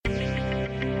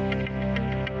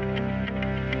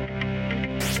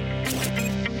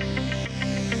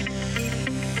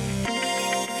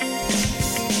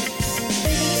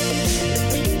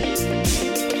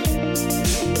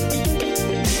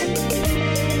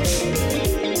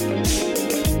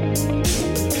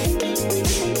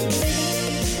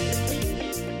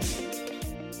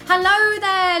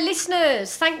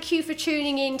listeners, thank you for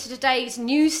tuning in to today's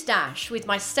News Stash with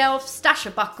myself,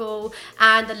 Stasha Buckle,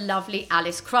 and the lovely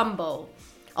Alice Crumble.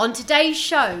 On today's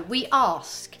show, we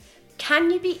ask, can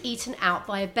you be eaten out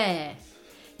by a bear?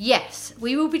 Yes,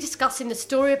 we will be discussing the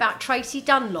story about Tracy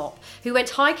Dunlop, who went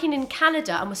hiking in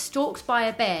Canada and was stalked by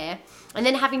a bear, and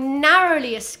then having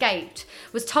narrowly escaped,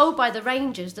 was told by the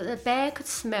rangers that the bear could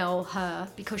smell her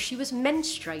because she was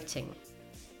menstruating.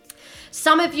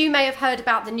 Some of you may have heard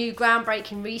about the new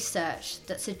groundbreaking research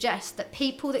that suggests that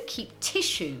people that keep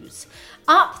tissues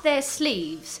up their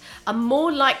sleeves are more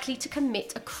likely to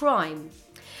commit a crime,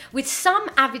 with some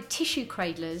avid tissue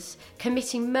cradlers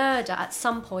committing murder at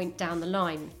some point down the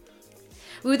line.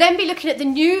 We'll then be looking at the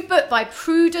new book by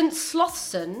Prudence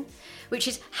Slothson, which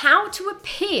is How to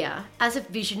Appear as a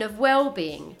Vision of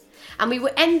Wellbeing. And we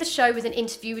will end the show with an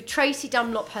interview with Tracy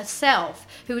Dunlop herself,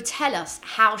 who will tell us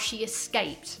how she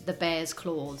escaped the bear's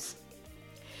claws.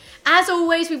 As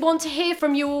always, we want to hear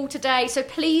from you all today, so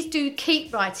please do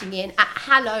keep writing in at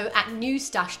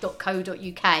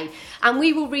hello@newstash.co.uk, and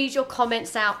we will read your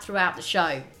comments out throughout the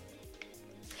show.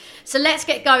 So let's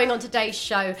get going on today's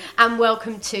show, and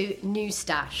welcome to News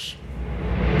Stash.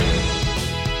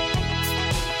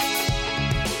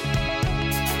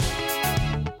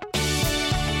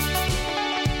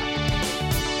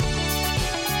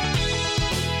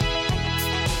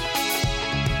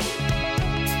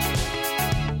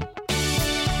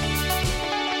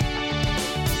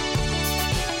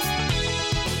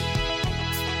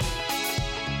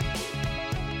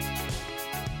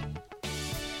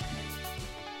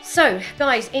 So,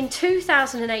 guys, in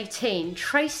 2018,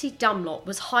 Tracy Dunlop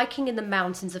was hiking in the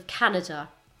mountains of Canada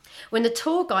when the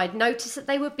tour guide noticed that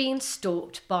they were being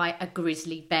stalked by a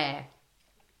grizzly bear.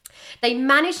 They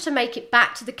managed to make it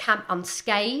back to the camp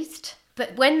unscathed,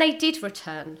 but when they did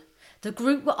return, the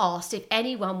group were asked if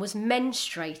anyone was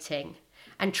menstruating,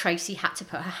 and Tracy had to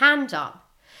put her hand up.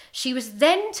 She was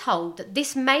then told that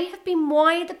this may have been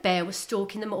why the bear was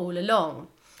stalking them all along,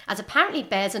 as apparently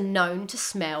bears are known to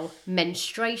smell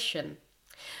menstruation.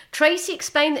 Tracy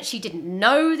explained that she didn't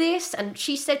know this, and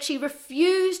she said she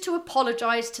refused to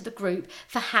apologise to the group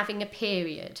for having a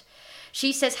period.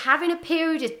 She says having a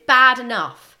period is bad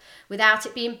enough without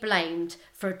it being blamed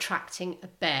for attracting a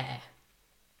bear.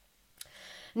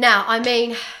 Now, I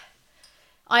mean,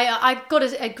 I've got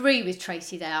to agree with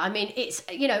Tracy there. I mean, it's,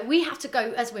 you know, we have to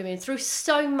go as women through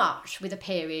so much with a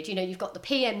period. You know, you've got the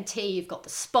PMT, you've got the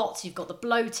spots, you've got the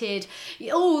bloated,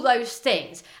 all those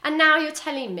things. And now you're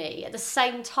telling me at the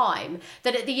same time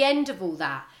that at the end of all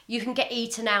that, you can get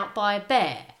eaten out by a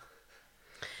bear.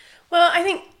 Well, I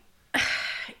think,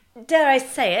 dare I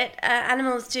say it,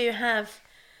 animals do have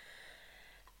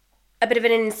a bit of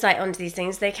an insight onto these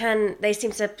things. They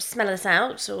seem to smell us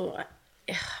out, or...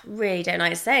 really don't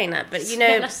like saying that, but you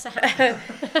know,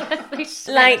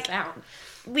 like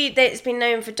it's been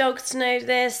known for dogs to know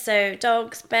this. So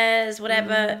dogs, bears,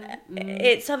 whatever.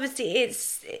 It's obviously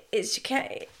it's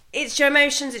your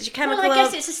emotions, it's your chemical. Well, I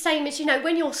guess it's the same as, you know,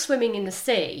 when you're swimming in the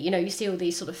sea. You know, you see all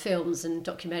these sort of films and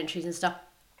documentaries and stuff,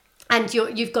 and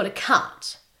you've got a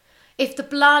cut. If the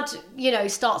blood, you know,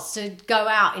 starts to go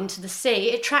out into the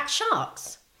sea, it attracts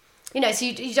sharks. You know, so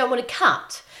you don't want to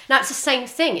cut. Now, it's the same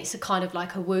thing. It's a kind of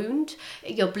like a wound.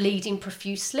 You're bleeding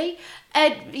profusely.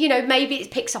 You know, maybe it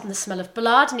picks up on the smell of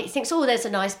blood and it thinks, oh, there's a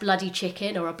nice bloody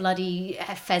chicken or a bloody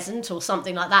pheasant or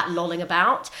something like that lolling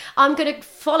about. I'm going to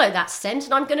follow that scent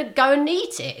and I'm going to go and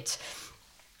eat it.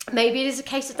 Maybe it is a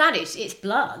case of that. It's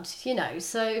blood, you know,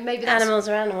 so maybe that's... Animals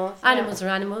are animals. Animals are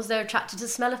animals. They're attracted to the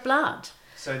smell of blood.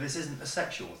 So this isn't a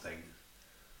sexual thing?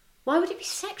 Why would it be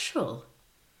sexual?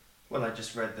 Well, I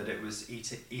just read that it was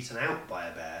eaten out by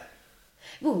a bear.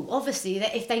 Well, obviously,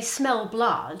 if they smell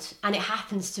blood and it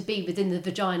happens to be within the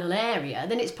vaginal area,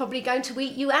 then it's probably going to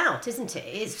eat you out, isn't it?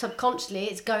 It's subconsciously,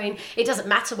 it's going... It doesn't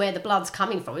matter where the blood's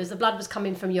coming from. If the blood was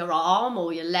coming from your arm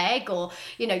or your leg or,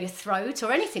 you know, your throat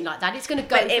or anything like that, it's going to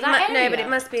go for that area. No, but it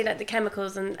must be like the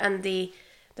chemicals and the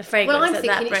fragrance. Well, I'm that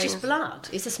thinking brings. It's just blood.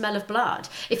 It's the smell of blood.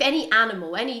 If any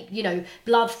animal, any, you know,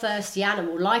 bloodthirsty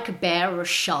animal, like a bear or a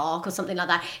shark or something like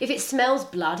that, if it smells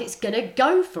blood, it's going to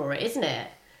go for it, isn't it?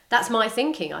 That's my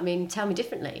thinking. I mean, tell me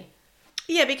differently.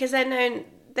 Yeah, because they're known,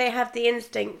 they have the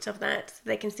instinct of that.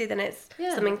 They can see that it's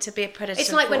something to be a predator.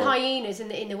 It's like when hyenas in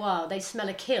the wild, they smell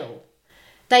a kill.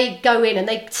 They go in and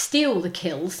they steal the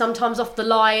kill, sometimes off the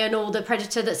lion or the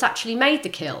predator that's actually made the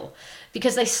kill,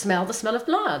 because they smell the smell of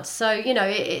blood. So, you know,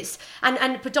 it's...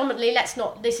 And predominantly,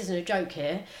 this isn't a joke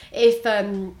here, if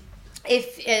a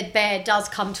bear does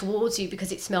come towards you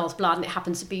because it smells blood and it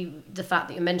happens to be the fact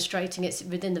that you're menstruating, it's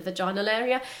within the vaginal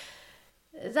area,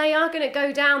 they are going to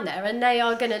go down there and they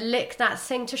are going to lick that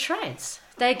thing to shreds.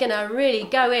 they're gonna really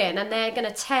go in and they're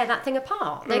gonna tear that thing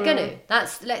apart. They're gonna.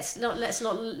 Let's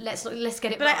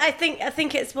get it. But right. I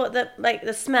think it's what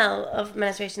the smell of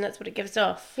menstruation. That's what it gives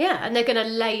off. Yeah, and they're gonna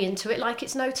lay into it like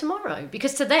it's no tomorrow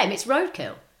because to them it's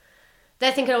roadkill.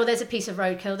 They're thinking, oh, there's a piece of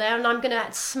roadkill there, and I'm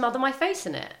gonna smother my face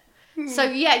in it. So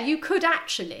yeah, you could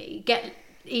actually get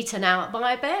eaten out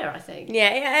by a bear, I think.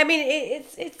 Yeah, I mean,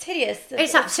 it's hideous.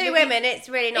 It's Two absolutely... women, it's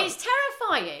really not... It's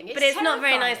terrifying. But it's not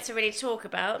very nice to really talk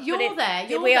about. You're there.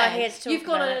 We are here to talk You've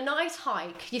gone on a nice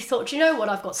hike. You thought, do you know what?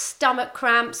 I've got stomach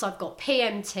cramps. I've got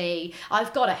PMT.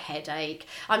 I've got a headache.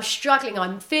 I'm struggling.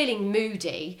 I'm feeling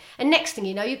moody. And next thing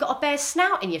you know, you've got a bear's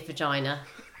snout in your vagina.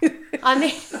 I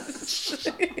mean...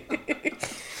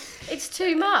 It's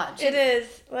too much. It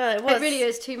is. Well, it was. It really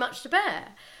is too much to bear.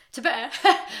 To bear,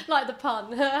 like the pun.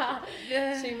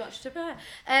 Too much to bear.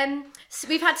 So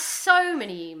we've had so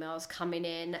many emails coming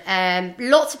in.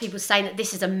 Lots of people saying that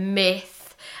this is a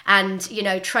myth, and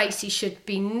Tracy should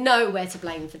be nowhere to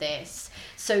blame for this.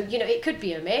 So it could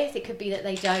be a myth. It could be that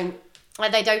they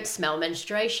don't smell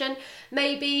menstruation.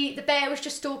 Maybe the bear was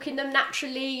just stalking them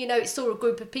naturally. It saw a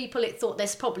group of people. It thought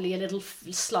there's probably a little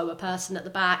slower person at the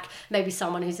back. Maybe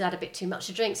someone who's had a bit too much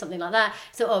to drink, something like that.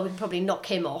 So, we can probably knock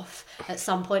him off at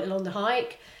some point along the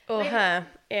hike. Or her,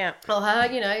 yeah. Or her,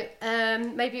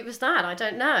 maybe it was that. I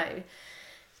don't know.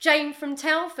 Jane from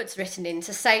Telford's written in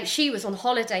to say she was on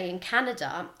holiday in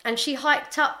Canada and she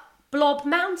hiked up Blob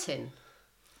Mountain.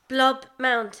 Blob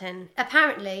Mountain.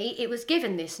 Apparently, it was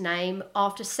given this name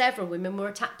after several women were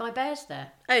attacked by bears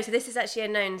there. Oh, so this is actually a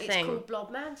known thing. It's called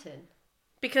Blob Mountain.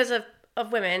 Because of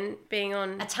women being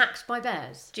on... Attacked by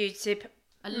bears. Due to...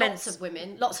 Lots of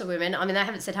women. I mean, they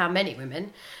haven't said how many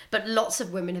women, but lots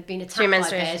of women have been attacked by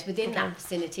bears within that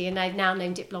vicinity, and they've now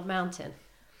named it Blob Mountain.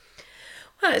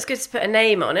 Well, it's good to put a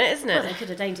name on it, isn't it? Well, they could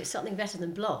have named it something better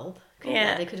than Blob.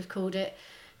 Yeah. They could have called it...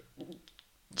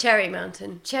 Cherry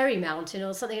Mountain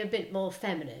or something a bit more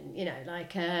feminine,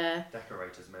 like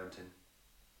Decorator's Mountain.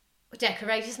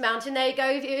 Decorator's Mountain. There you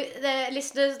go, the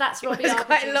listeners. That's Robbie. It's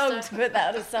quite long to put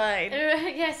that aside.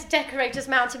 Yes, Decorator's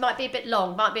Mountain might be a bit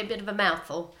long, might be a bit of a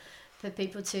mouthful for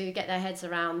people to get their heads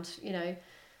around,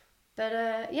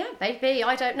 But yeah, maybe,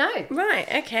 I don't know.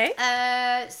 Right. Okay.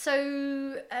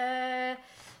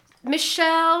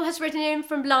 Michelle has written in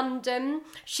from London.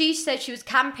 She said she was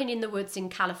camping in the woods in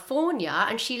California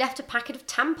and she left a packet of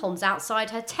tampons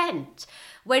outside her tent.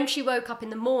 When she woke up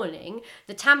in the morning,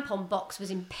 the tampon box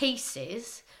was in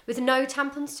pieces with no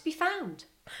tampons to be found.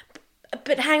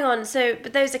 But hang on,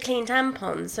 but those are clean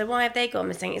tampons, so why have they gone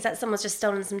missing? Is that someone's just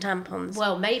stolen some tampons?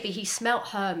 Well, maybe he smelt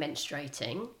her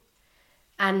menstruating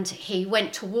and he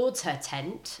went towards her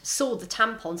tent, saw the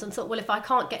tampons and thought, well, if I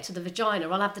can't get to the vagina,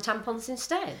 I'll have the tampons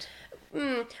instead.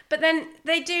 But then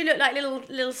they do look like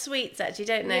little sweets, actually,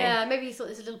 don't they? Yeah, maybe he thought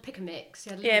there's a little pick a mix.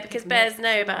 Yeah, because bears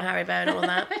know about Haribo and all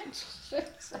that.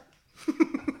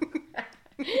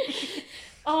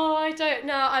 Oh, I don't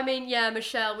know. I mean, yeah,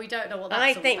 Michelle, we don't know what that's all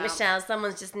I think, about. Michelle,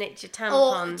 someone's just nicked your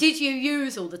tampons. Or did you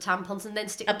use all the tampons and then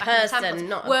stick them a back person, in the tampons?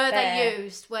 not a Were bear. they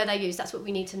used? Were they used? That's what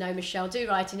we need to know, Michelle. Do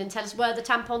write in and tell us, were the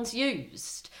tampons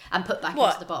used and put back What?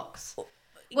 into the box?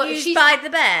 Used by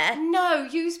the bear? No,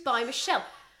 used by Michelle.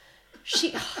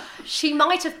 She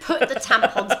might have put the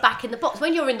tampons back in the box.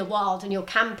 When you're in the wild and you're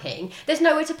camping, there's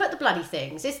nowhere to put the bloody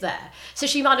things, is there? So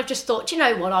she might have just thought, do you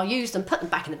know what, I'll use them, put them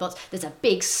back in the box. There's a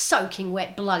big soaking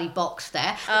wet bloody box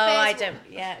there. The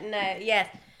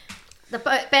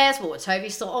bear's walked over,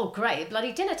 he's thought, oh great,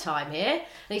 bloody dinner time here. And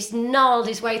he's gnarled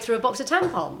his way through a box of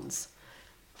tampons.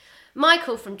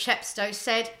 Michael from Chepstow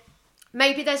said,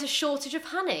 maybe there's a shortage of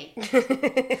honey.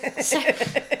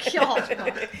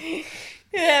 God.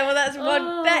 Yeah, well, that's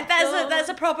one. That's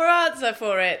a proper answer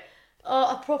for it.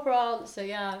 Oh, a proper answer,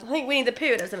 yeah. I think Winnie the Pooh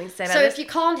would have something to say about So this. if you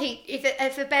can't eat,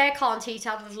 if a bear can't eat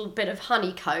out a little bit of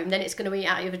honeycomb, then it's going to eat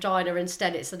out your vagina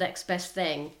instead. It's the next best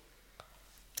thing.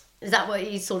 Is that what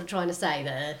he's sort of trying to say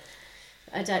there?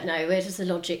 I don't know. Where does the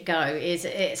logic go?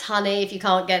 It's honey? If you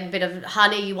can't get a bit of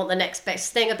honey, you want the next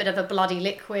best thing, a bit of a bloody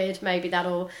liquid. Maybe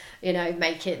that'll,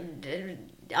 make it.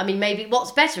 I mean, maybe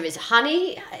what's better is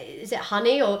honey. Is it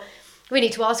honey or? We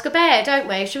need to ask a bear, don't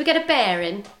we? Should we get a bear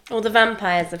in? All the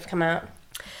vampires have come out.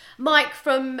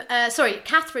 Catherine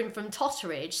from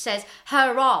Totteridge says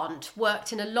her aunt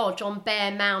worked in a lodge on Bear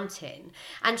Mountain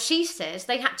and she says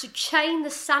they had to chain the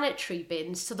sanitary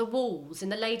bins to the walls in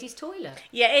the ladies' toilet.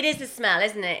 Yeah, it is the smell,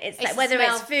 isn't it? It's like, the whether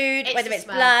smell. it's food, It's whether the it's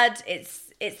smell. blood,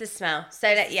 it's the smell.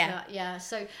 So that, yeah. Yeah.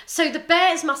 So the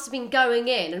bears must have been going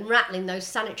in and rattling those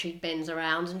sanitary bins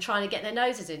around and trying to get their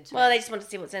noses into Well, it. they just want to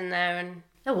see what's in there, and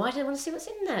Oh, why do they want to see what's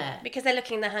in there? because they're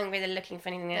hungry, they're looking for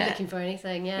anything. They're looking for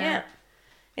anything, yeah.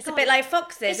 It's a bit like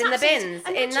foxes in the bins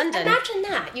in London. Imagine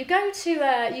that. You go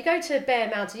to Bear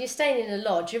Mountain, you're staying in a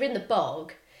lodge, you're in the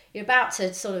bog, you're about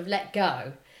to sort of let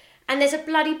go, and there's a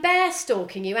bloody bear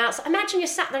stalking you outside. Imagine you're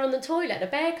sat there on the toilet and a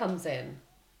bear comes in.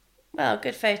 Well,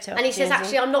 good photo. And he says,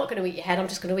 actually, I'm not going to eat your head, I'm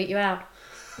just going to eat you out.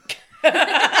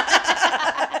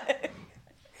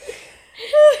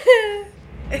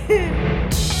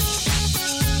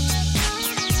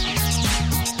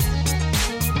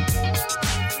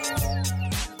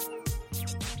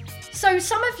 So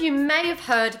some of you may have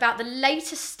heard about the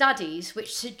latest studies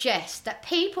which suggest that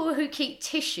people who keep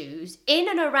tissues in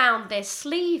and around their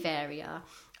sleeve area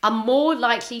are more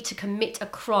likely to commit a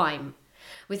crime,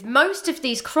 with most of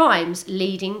these crimes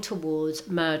leading towards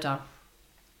murder.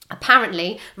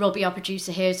 Apparently, Robbie, our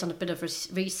producer here, has done a bit of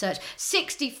research.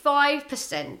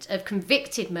 65% of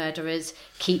convicted murderers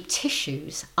keep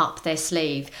tissues up their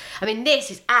sleeve. I mean,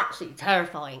 this is absolutely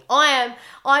terrifying. I've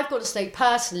got to say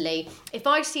personally, if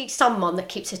I see someone that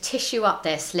keeps a tissue up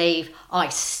their sleeve, I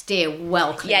steer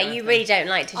well clear. Yeah, you really don't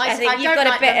like tissue. I think you've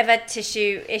got a bit of a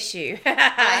tissue issue.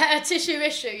 A tissue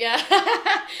issue, yeah.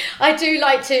 I do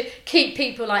like to keep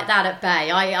people like that at bay.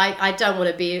 I don't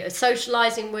want to be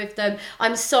socialising with them.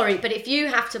 I'm sorry, but if you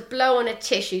have to blow on a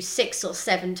tissue 6 or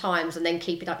 7 times and then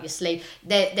keep it up your sleeve,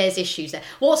 there's issues there.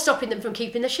 What's stopping them from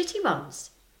keeping the shitty ones?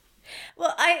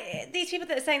 Well, these people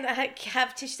that are saying that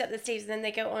have tissues up their sleeves and then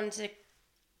they go on to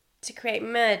create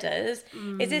murders,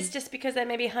 is this just because they're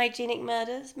maybe hygienic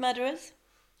murderers?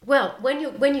 Well, when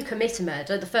you commit a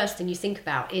murder, the first thing you think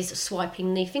about is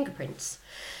swiping the fingerprints.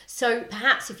 So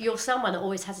perhaps if you're someone that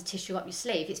always has a tissue up your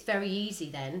sleeve, it's very easy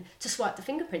then to swipe the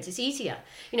fingerprints. It's easier.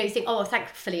 You know, you think, oh,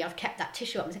 thankfully I've kept that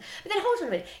tissue up my sleeve. But then hold on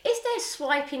a minute. Is there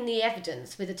swiping the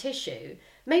evidence with a tissue?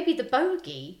 Maybe the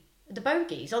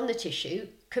bogies on the tissue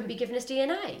can be given as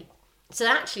DNA. So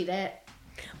actually they're...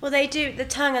 Well, they do. The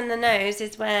tongue and the nose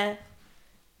is where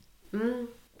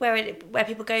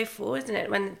people go for, isn't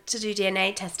it, when to do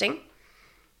DNA testing?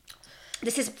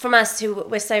 This is from us who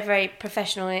we're so very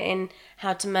professional in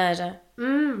how to murder.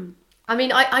 I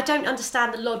mean, I don't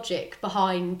understand the logic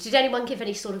behind... Did anyone give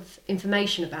any sort of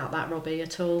information about that, Robbie,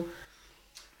 at all?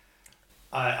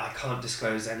 I can't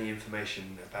disclose any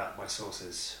information about my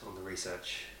sources on the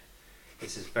research.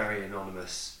 This is very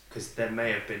anonymous because there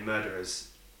may have been murderers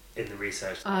in the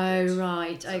research. Oh,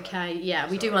 right. Okay. Yeah,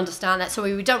 we do understand that. So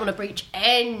we don't want to breach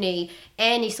any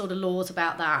sort of laws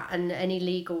about that and any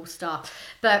legal stuff.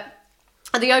 But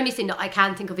the only thing that I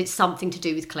can think of is something to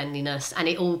do with cleanliness, and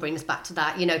it all brings back to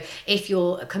that. You know, if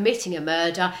you're committing a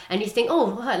murder and you think,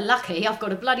 oh, well, lucky, I've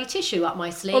got a bloody tissue up my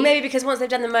sleeve. Or maybe because once they've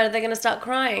done the murder, they're going to start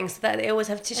crying, so that they always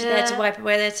have tissue there to wipe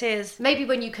away their tears. Maybe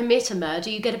when you commit a murder,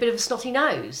 you get a bit of a snotty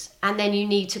nose, and then you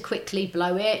need to quickly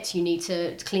blow it. You need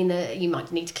to you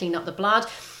might need to clean up the blood.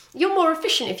 You're more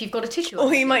efficient if you've got a tissue.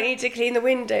 Or you might need to clean the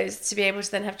windows to be able to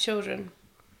then have children.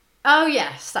 Oh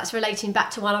yes, that's relating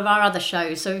back to one of our other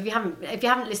shows. So if you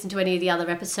haven't listened to any of the other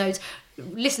episodes,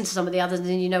 listen to some of the others, and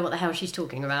then you know what the hell she's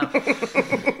talking about.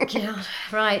 God,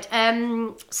 right.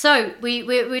 So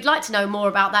we'd like to know more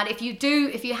about that. If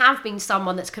you have been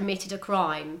someone that's committed a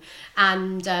crime,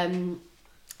 and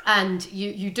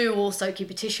you do also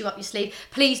keep a tissue up your sleeve,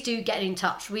 please do get in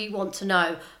touch. We want to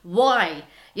know why.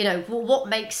 You know, what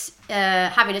makes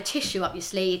having a tissue up your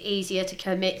sleeve easier to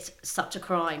commit such a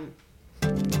crime.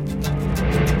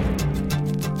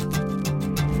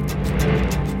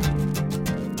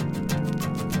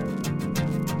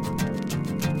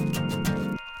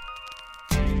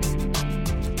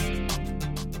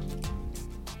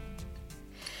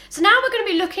 So now we're going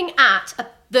to be looking at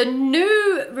the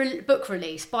new book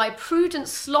release by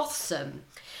Prudence Slothsom.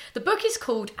 The book is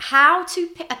called How to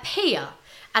Appear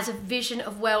as a Vision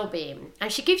of Wellbeing, and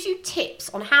she gives you tips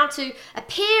on how to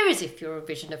appear as if you're a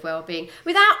vision of wellbeing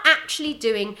without actually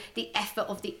doing the effort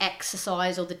of the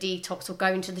exercise or the detox or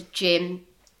going to the gym.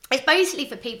 It's basically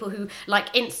for people who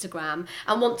like Instagram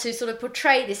and want to sort of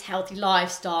portray this healthy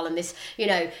lifestyle and this, you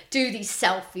know, do these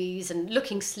selfies and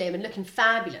looking slim and looking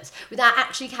fabulous without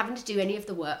actually having to do any of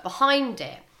the work behind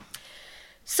it.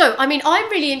 So, I mean, I'm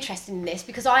really interested in this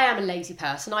because I am a lazy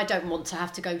person. I don't want to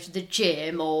have to go to the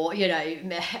gym or, you know,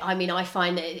 I mean, I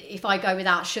find that if I go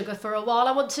without sugar for a while,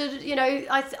 I want to, you know,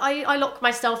 I lock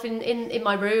myself in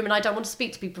my room and I don't want to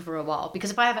speak to people for a while because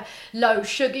if I have a low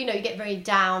sugar, you know, you get very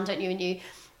down, don't you? And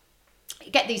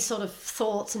get these sort of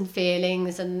thoughts and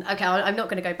feelings, and okay, I'm not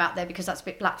going to go back there because that's a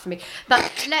bit black for me, but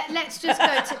let's just go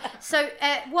to, so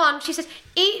one, she says,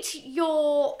 she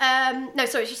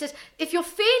says, if you're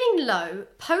feeling low,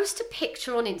 post a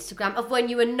picture on Instagram of when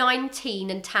you were 19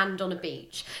 and tanned on a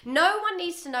beach. No one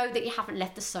needs to know that you haven't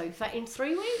left the sofa in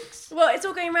 3 weeks. Well, it's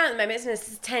all going around at the moment, isn't it? This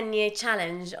is a 10-year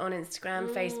challenge on Instagram,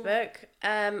 Facebook.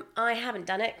 I haven't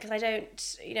done it because I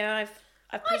don't,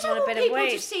 I've put on a bit of weight. I don't want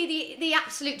people to see the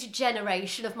absolute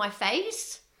degeneration of my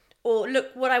face. Or look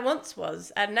what I once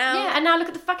was, and now... Yeah, and now look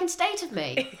at the fucking state of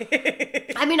me.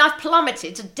 I mean, I've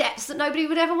plummeted to depths that nobody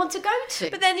would ever want to go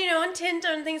to. But then, on Tinder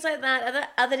and things like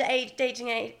that, other dating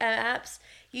apps,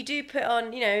 you do put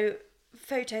on,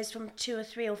 photos from 2 or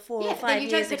 3 or 4 or 5 years ago. Yeah, then you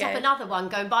don't put up another one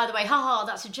going, by the way, haha,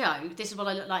 that's a joke, this is what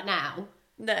I look like now.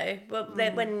 No, well,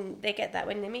 when they get that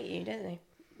when they meet you, don't they?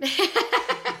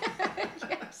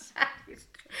 Yes.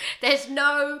 There's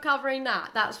no covering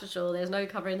that, that's for sure. There's no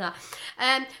covering that.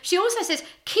 She also says,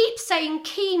 keep saying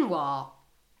quinoa.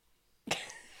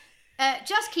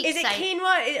 Just keep saying... Is it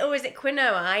quinoa or is it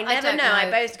quinoa? I never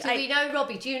know. Do we know,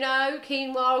 Robbie? Do you know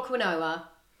quinoa or quinoa?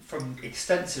 From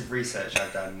extensive research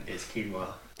I've done, it's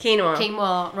quinoa.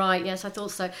 Quinoa, right, yes, I thought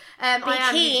so. Be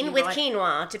keen with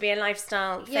quinoa to be a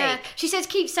lifestyle Yeah, fake. she says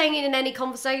keep saying it in any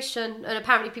conversation, and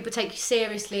apparently people take you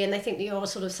seriously and they think that you're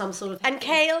sort of some sort of... And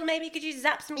kale, maybe could you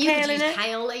zap some you kale could in use it?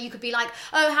 kale, you could be like,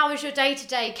 oh, how was your day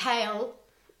today, kale?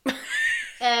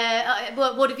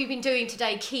 What have you been doing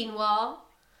today, quinoa?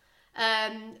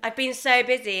 I've been so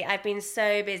busy.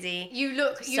 You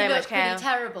look pretty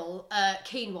terrible,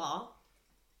 quinoa.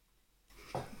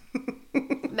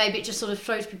 Maybe it just sort of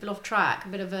throws people off track, a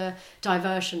bit of a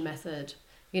diversion method,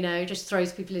 just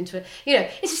throws people into it.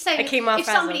 It's the same.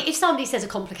 If somebody says a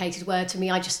complicated word to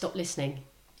me, I just stop listening.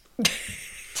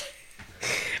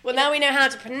 Well, now we know how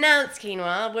to pronounce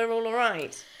quinoa, we're all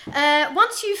right.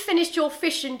 Once you've finished your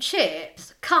fish and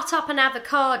chips, cut up an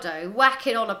avocado, whack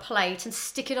it on a plate and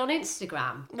stick it on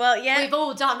Instagram. Well, yeah. We've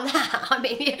all done that. I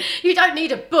mean, you don't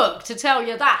need a book to tell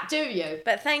you that, do you?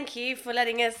 But thank you for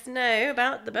letting us know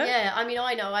about the book. Yeah, I mean,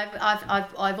 I know.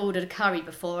 I've ordered a curry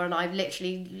before and I've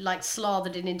literally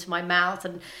slathered it into my mouth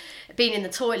and been in the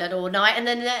toilet all night, and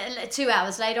then 2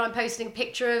 hours later I'm posting a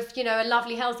picture of, a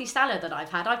lovely healthy salad that I've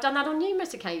had. I've done that on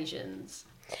numerous occasions.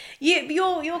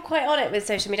 You're quite on it with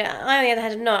social media. I, on the other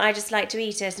hand, am not. I just like to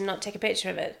eat it and not take a picture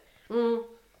of it. Well,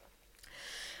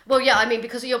 yeah, I mean,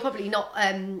 because you're probably not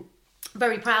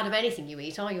very proud of anything you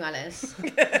eat, are you, Alice?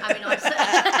 I mean,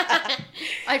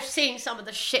 I've seen some of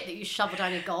the shit that you shovel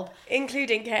down your gob.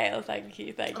 Including kale, thank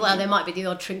you. Well, there might be the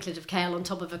odd trinklet of kale on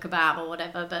top of a kebab or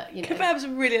whatever, but, Kebabs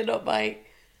are really not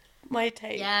my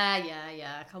taste.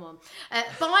 Yeah, come on.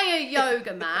 Buy a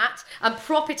yoga mat and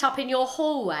prop it up in your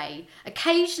hallway.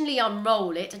 Occasionally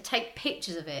unroll it and take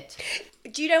pictures of it.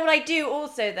 Do you know what I do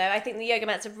also, though? I think the yoga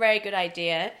mat's a very good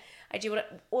idea.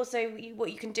 What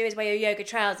you can do is wear your yoga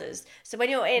trousers. So when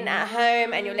you're at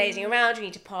home and you're lazing around, you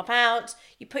need to pop out,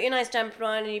 you put your nice jumper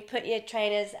on and you put your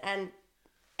trainers and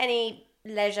any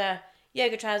leisure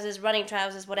yoga trousers, running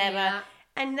trousers, whatever. Yeah.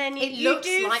 And then it looks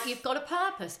like you've got a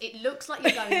purpose. It looks like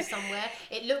you're going somewhere.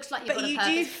 It looks like you've got a purpose.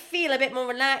 But you do feel a bit more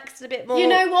relaxed, a bit more... You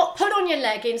know what? Put on your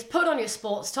leggings, put on your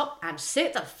sports top, and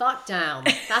sit the fuck down.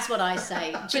 That's what I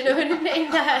say. Do you know what I mean?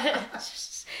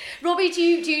 Robbie, do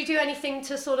you do anything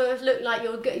to sort of look like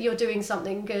you're doing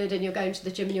something good and you're going to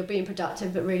the gym and you're being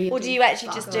productive, but really... Or do you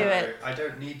actually just do it? I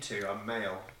don't need to. I'm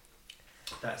male.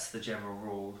 That's the general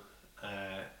rule.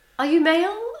 Are you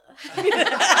male?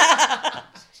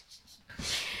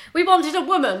 We wanted a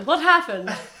woman. What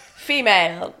happened?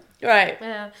 Female. Right.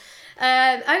 Yeah.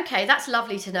 Okay, that's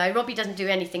lovely to know. Robbie doesn't do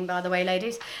anything, by the way,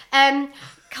 ladies.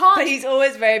 But he's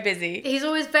always very busy. He's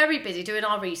always very busy doing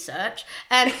our research.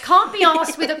 Can't be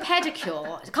asked with a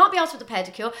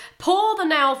pedicure. Pour the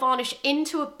nail varnish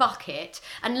into a bucket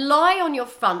and lie on your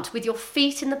front with your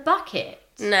feet in the bucket.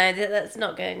 No, that's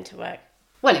not going to work.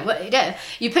 Well,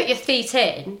 you put your feet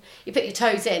in, you put your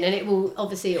toes in, and it will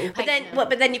paint.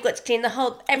 But then you've got to clean the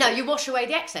whole... No, you wash away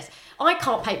the excess. I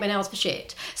can't paint my nails for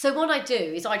shit. So what I do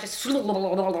is I just like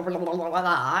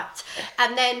that,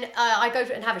 and then I go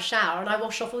and have a shower and I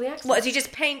wash off all the excess. What, so you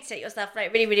just paint it yourself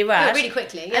really, really well? Yeah, really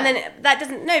quickly, yeah. And then that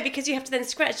doesn't... No, because you have to then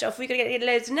scratch it off. We've got to get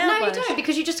loads of nail varnish. No, you don't,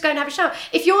 because you just go and have a shower.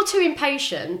 If you're too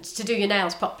impatient to do your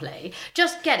nails properly,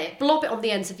 just get it, blob it on the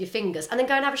ends of your fingers, and then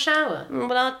go and have a shower.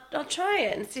 Well, I'll try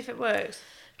it and see if it works.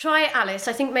 Try it, Alice.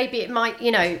 I think maybe it might,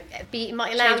 it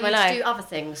might allow you to do other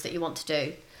things that you want to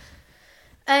do.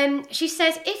 She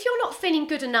says, if you're not feeling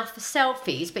good enough for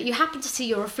selfies, but you happen to see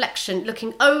your reflection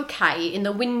looking okay in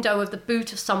the window of the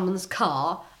boot of someone's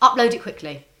car, upload it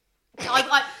quickly.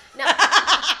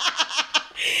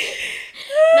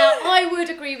 would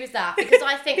agree with that, because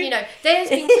I think, there's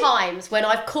been times when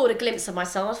I've caught a glimpse of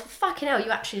myself. I was fucking hell,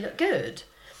 you actually look good.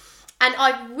 And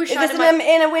I wish I Is this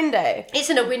in a window?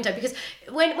 It's in a window, because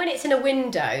when it's in a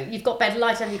window, you've got better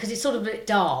light, haven't you? Because it's sort of a bit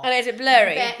dark. And is it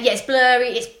blurry? Yeah, it's blurry.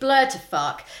 It's blurred to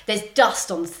fuck. There's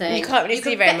dust on the thing. You can't really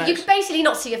see very much. You can basically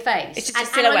not see your face. It's just a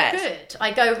silhouette. And I look good.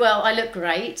 I go, well, I look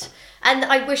great. And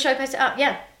I wish I posted it up,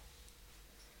 yeah.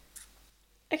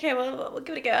 Okay, well, we'll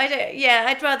give it a go.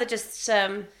 I'd rather just...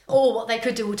 Or what they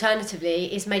could do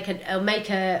alternatively is make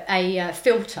a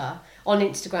filter on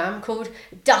Instagram called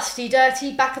Dusty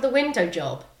Dirty Back of the Window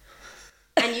Job.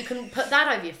 And you can put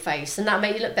that over your face and that'll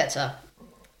make you look better.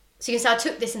 So you can say, I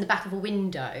took this in the back of a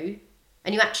window,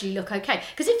 and you actually look okay.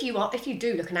 Because if you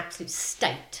do look an absolute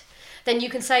state, then you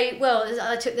can say, well,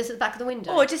 I took this at the back of the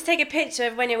window. Or just take a picture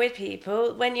of when you're with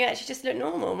people, when you actually just look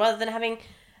normal, rather than having...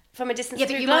 from a distance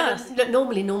through glass. Might not look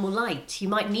normally in normal light. You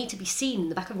might need to be seen in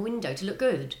the back of a window to look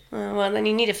good. Oh, well, then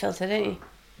you need a filter, don't you?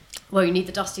 Well, you need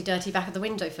the dusty, dirty back of the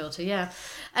window filter, yeah.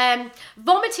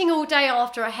 Vomiting all day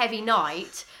after a heavy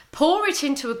night, pour it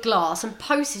into a glass and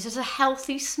post it as a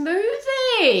healthy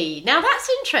smoothie. Now that's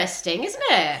interesting, isn't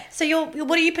it? So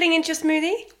what are you putting into your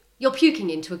smoothie? You're puking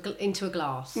into a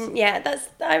glass. Yeah,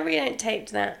 I really don't take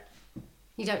to that.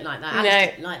 You don't like that? No.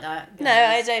 Alice don't like that? No,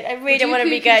 I don't. I really don't want to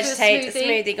regurgitate a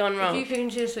smoothie gone wrong. Would you puke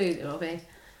into a smoothie, Robbie?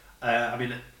 I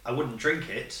mean, I wouldn't drink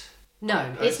it.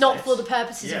 No, it's not for the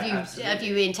purposes of absolutely.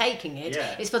 you intaking it.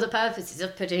 Yeah. It's for the purposes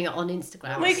of putting it on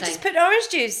Instagram. Well, you could just put orange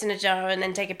juice in a jar and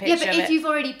then take a picture of it. Yeah, but if you've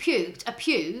already puked, a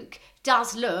puke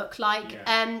does look like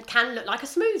can look like a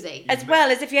smoothie. As well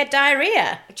as if you had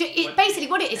diarrhea. Basically,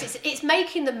 what it is, it's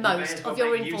making the most of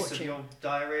your use infortune. of your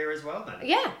diarrhea as well, then.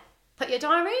 Yeah, put your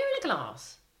diarrhea in a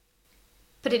glass.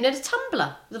 Put it in a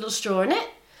tumbler, with a little straw in it.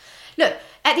 Look,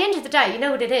 at the end of the day, you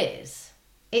know what it is?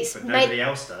 But nobody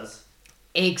else does.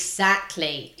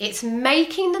 Exactly. It's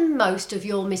making the most of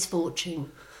your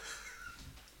misfortune.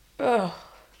 Oh.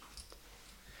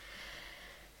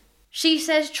 She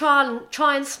says try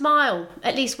and smile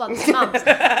at least once a month.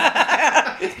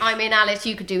 I mean, Alice,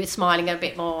 you could do with smiling a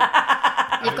bit more.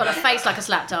 You've got a face like a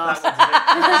slapped ass.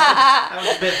 That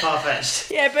was a bit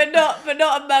far-fetched. Yeah, but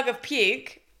not a mug of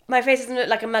puke. My face doesn't look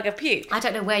like a mug of puke. I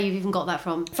don't know where you've even got that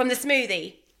from. From the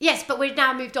smoothie. Yes, but we've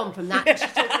now moved on from that.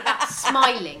 She's talking about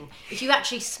smiling. If you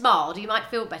actually smiled, you might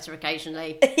feel better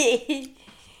occasionally.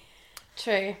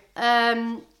 True.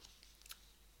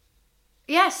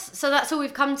 Yes, so that's all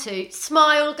we've come to.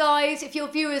 Smile, guys, if you're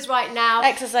viewers right now.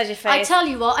 Exercise your face. I tell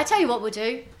you what we'll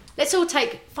do. Let's all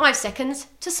take 5 seconds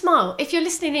to smile. If you're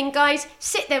listening in, guys,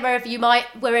 sit there wherever you might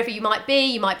be.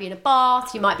 You might be in a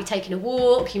bath, you might be taking a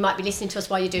walk, you might be listening to us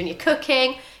while you're doing your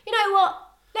cooking. You know what?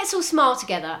 Let's all smile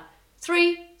together.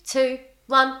 3, 2,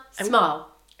 1, smile.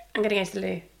 I'm going to go to the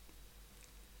loo.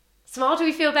 Smile, do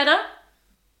we feel better?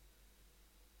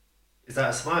 Is that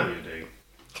a smile you're doing?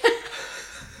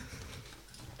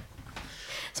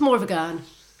 It's more of a gurn.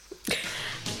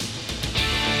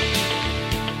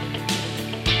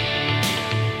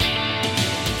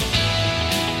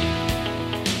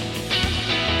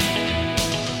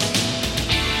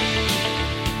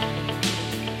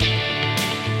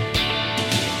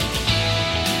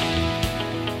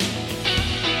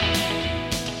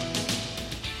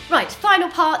 Right, final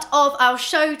part of our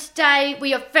show today.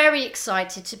 We are very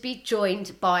excited to be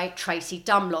joined by Tracy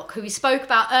Dunlop, who we spoke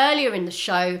about earlier in the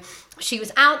show. She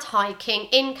was out hiking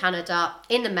in Canada,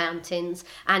 in the mountains,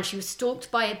 and she was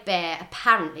stalked by a bear,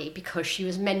 apparently because she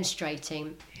was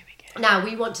menstruating. Here we go. Now,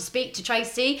 we want to speak to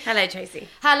Tracy. Hello, Tracy.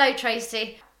 Hello,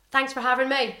 Tracy. Thanks for having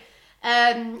me.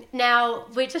 Now,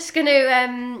 we're just going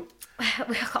to...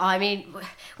 I mean,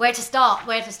 where to start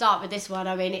with this one?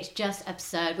 I mean, it's just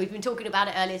absurd. We've been talking about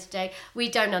it earlier today. We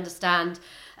don't understand.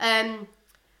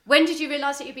 When did you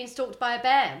realise that you'd been stalked by a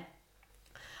bear?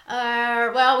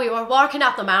 Well, we were walking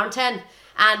up the mountain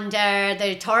and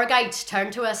the tour guide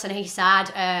turned to us and he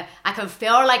said, I can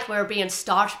feel like we're being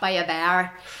stalked by a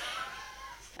bear.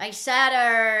 I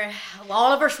said,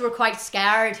 all of us were quite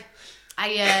scared.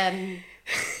 I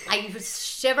was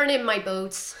shivering in my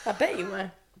boots. I bet you were.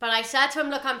 But I said to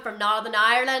him, look, I'm from Northern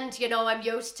Ireland. You know, I'm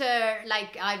used to,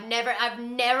 like, I've never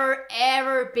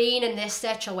ever been in this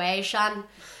situation.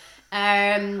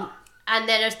 And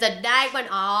then as the night went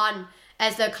on,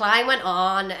 as the climb went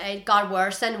on, it got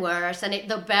worse and worse. And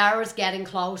the bear was getting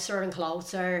closer and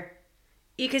closer.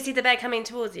 You could see the bear coming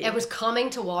towards you? It was coming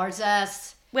towards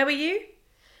us. Where were you?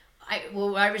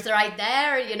 I was right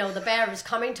there. You know, the bear was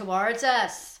coming towards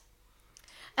us.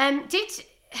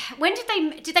 when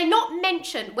did they not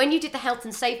mention, when you did the health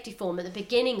and safety form at the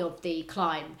beginning of the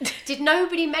climb, did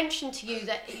nobody mention to you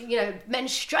that, you know,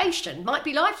 menstruation might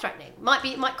be life-threatening,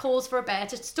 might cause for a bear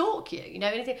to stalk you, you know,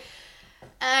 anything?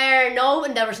 No,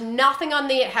 and there was nothing on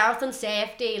the health and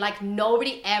safety, like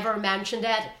nobody ever mentioned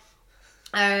it.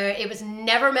 It was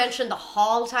never mentioned the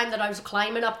whole time that I was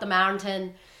climbing up the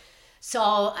mountain. So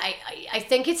I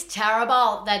think it's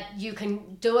terrible that you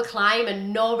can do a climb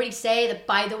and nobody say that,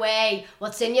 by the way,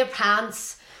 what's in your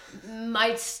pants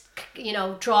might, you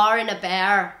know, draw in a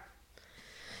bear.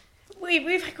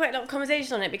 We've had quite a lot of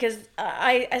conversation on it, because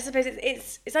I suppose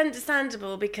it's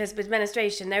understandable, because with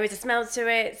menstruation there is a smell to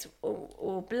it,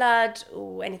 or blood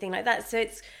or anything like that, so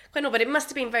it's quite normal. But it must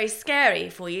have been very scary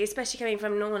for you, especially coming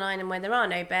from Northern Ireland where there are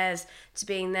no bears, to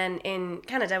being then in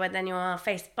Canada where then you are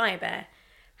faced by a bear.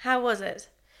 How was it?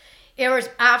 It was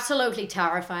absolutely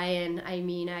terrifying. I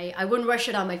mean, I wouldn't wish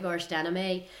it on my worst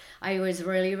enemy. I was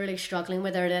really, really struggling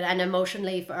with it, and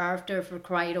emotionally for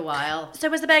quite a while. So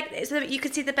was the bear? So you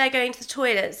could see the bear going to the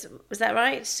toilets. Was that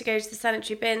right? To go to the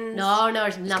sanitary bins? No,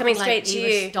 it's nothing coming like straight to he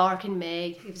you. was stalking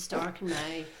me. He was stalking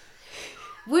me.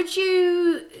 Would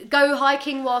you go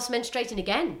hiking whilst menstruating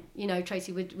again? You know,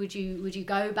 Tracy, would you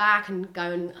go back and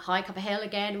go and hike up a hill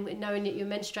again, knowing that you're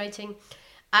menstruating?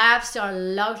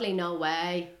 Absolutely no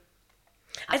way.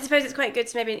 I suppose it's quite good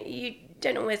to, maybe you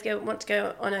don't always want to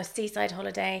go on a seaside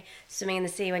holiday, swimming in the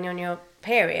sea when you're on your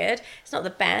period. It's not the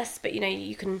best, but you know,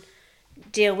 you can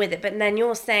deal with it. But then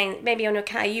you're saying maybe on your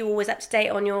cat, are you always up to date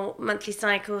on your monthly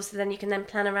cycles, so then you can then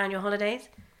plan around your holidays?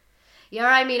 Yeah,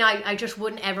 I mean, I just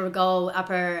wouldn't ever go up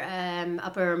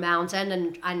a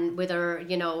mountain and with her,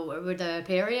 you know, with a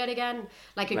period again.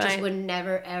 Like, it just would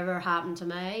never ever happen to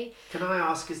me. Can I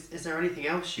ask, is there anything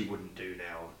else you wouldn't do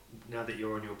now that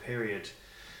you're on your period?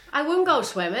 I wouldn't go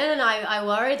swimming, and I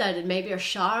worry that maybe a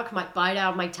shark might bite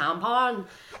out my tampon,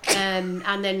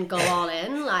 and then go all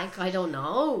in. Like, I don't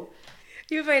know.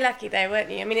 You were very lucky though, weren't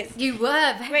you? I mean, You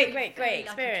were great very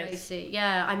experience. Tracy.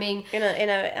 Yeah, I mean, in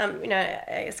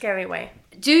a scary way.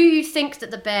 do you think that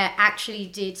the bear actually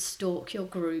did stalk your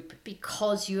group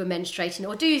because you were menstruating,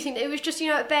 or do you think that it was just, you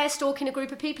know, a bear stalking a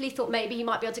group of people? He thought maybe he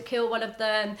might be able to kill one of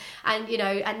them, and you know,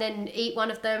 and then eat one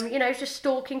of them. You know, just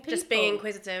stalking people, Just being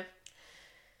inquisitive.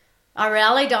 I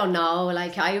really don't know.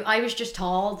 Like, I was just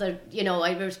told that, you know,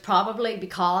 it was probably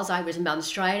because I was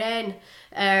menstruating.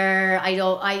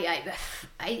 I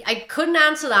couldn't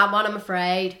answer that one, I'm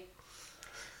afraid.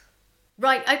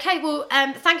 Right, okay, well,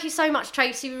 thank you so much,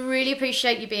 Tracy. We really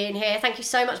appreciate you being here. Thank you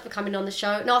so much for coming on the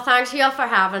show. No, thanks you for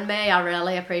having me. I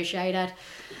really appreciate it.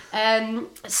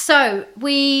 So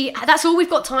that's all we've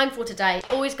got time for today. It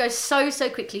always goes so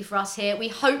quickly for us here. We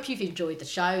hope you've enjoyed the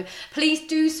show. Please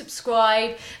do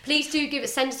subscribe. Please do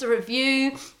send us a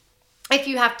review. If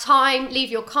you have time, leave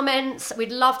your comments.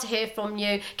 We'd love to hear from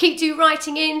you. Keep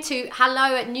writing in to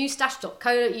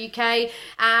hello@newstash.co.uk,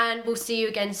 and we'll see you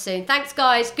again soon. Thanks,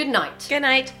 guys. Good night. Good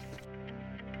night.